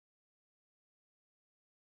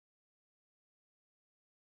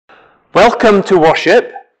Welcome to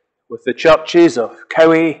worship with the churches of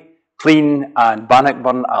Cowie, Clean and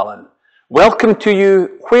Bannockburn-Allen. Welcome to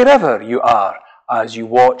you wherever you are as you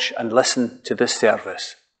watch and listen to this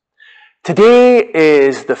service. Today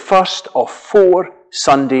is the first of 4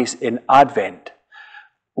 Sundays in Advent.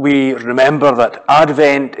 We remember that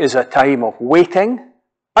Advent is a time of waiting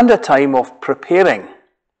and a time of preparing.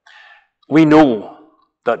 We know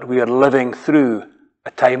that we are living through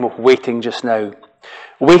a time of waiting just now.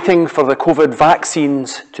 Waiting for the COVID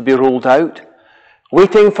vaccines to be rolled out,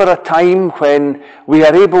 waiting for a time when we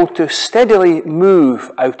are able to steadily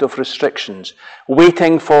move out of restrictions,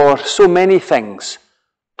 waiting for so many things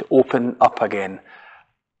to open up again.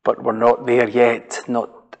 But we're not there yet,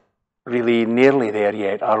 not really nearly there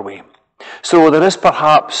yet, are we? So there is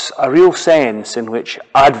perhaps a real sense in which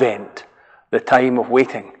Advent, the time of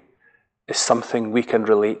waiting, is something we can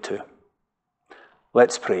relate to.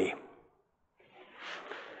 Let's pray.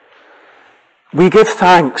 We give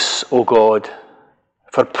thanks, O God,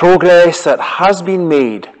 for progress that has been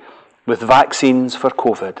made with vaccines for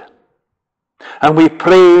COVID. And we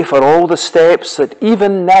pray for all the steps that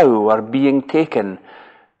even now are being taken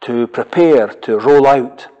to prepare to roll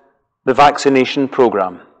out the vaccination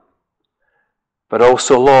program. But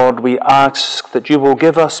also, Lord, we ask that you will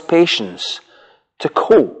give us patience to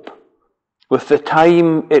cope with the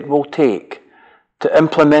time it will take to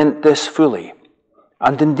implement this fully,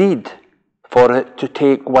 and indeed, for it to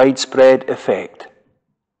take widespread effect.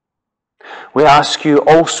 We ask you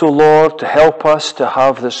also, Lord, to help us to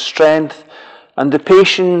have the strength and the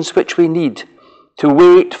patience which we need to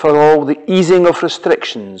wait for all the easing of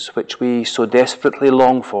restrictions which we so desperately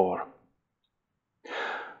long for.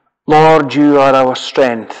 Lord, you are our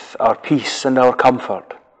strength, our peace, and our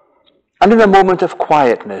comfort. And in a moment of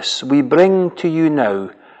quietness, we bring to you now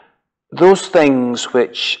those things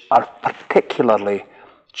which are particularly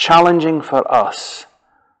challenging for us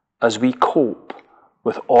as we cope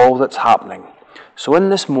with all that's happening. So in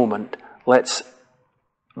this moment, let's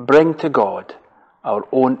bring to God our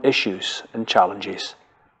own issues and challenges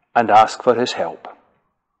and ask for his help.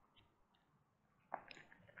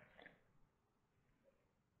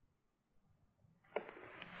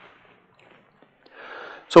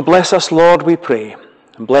 So bless us, Lord, we pray,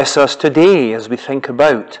 and bless us today as we think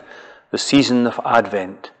about the season of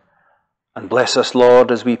Advent. And bless us, Lord,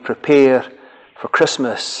 as we prepare for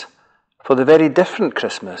Christmas, for the very different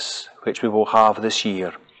Christmas which we will have this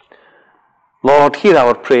year. Lord, hear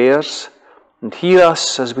our prayers, and hear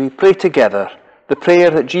us as we pray together the prayer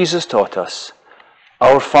that Jesus taught us.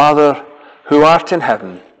 Our Father, who art in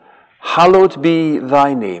heaven, hallowed be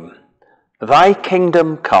thy name. Thy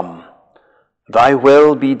kingdom come. Thy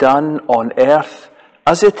will be done on earth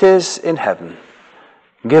as it is in heaven.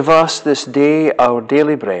 Give us this day our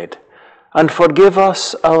daily bread, and forgive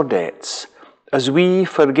us our debts, as we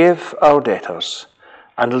forgive our debtors.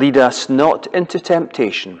 And lead us not into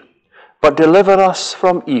temptation, but deliver us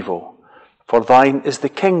from evil. For thine is the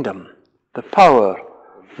kingdom, the power,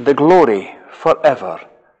 the glory, forever.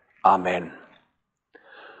 Amen.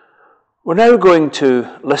 We're now going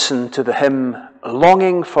to listen to the hymn,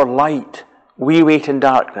 Longing for Light, We Wait in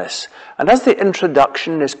Darkness. And as the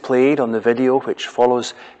introduction is played on the video which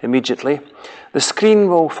follows immediately, the screen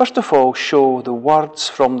will first of all show the words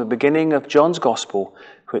from the beginning of John's Gospel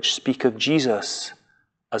which speak of Jesus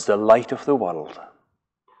as the light of the world.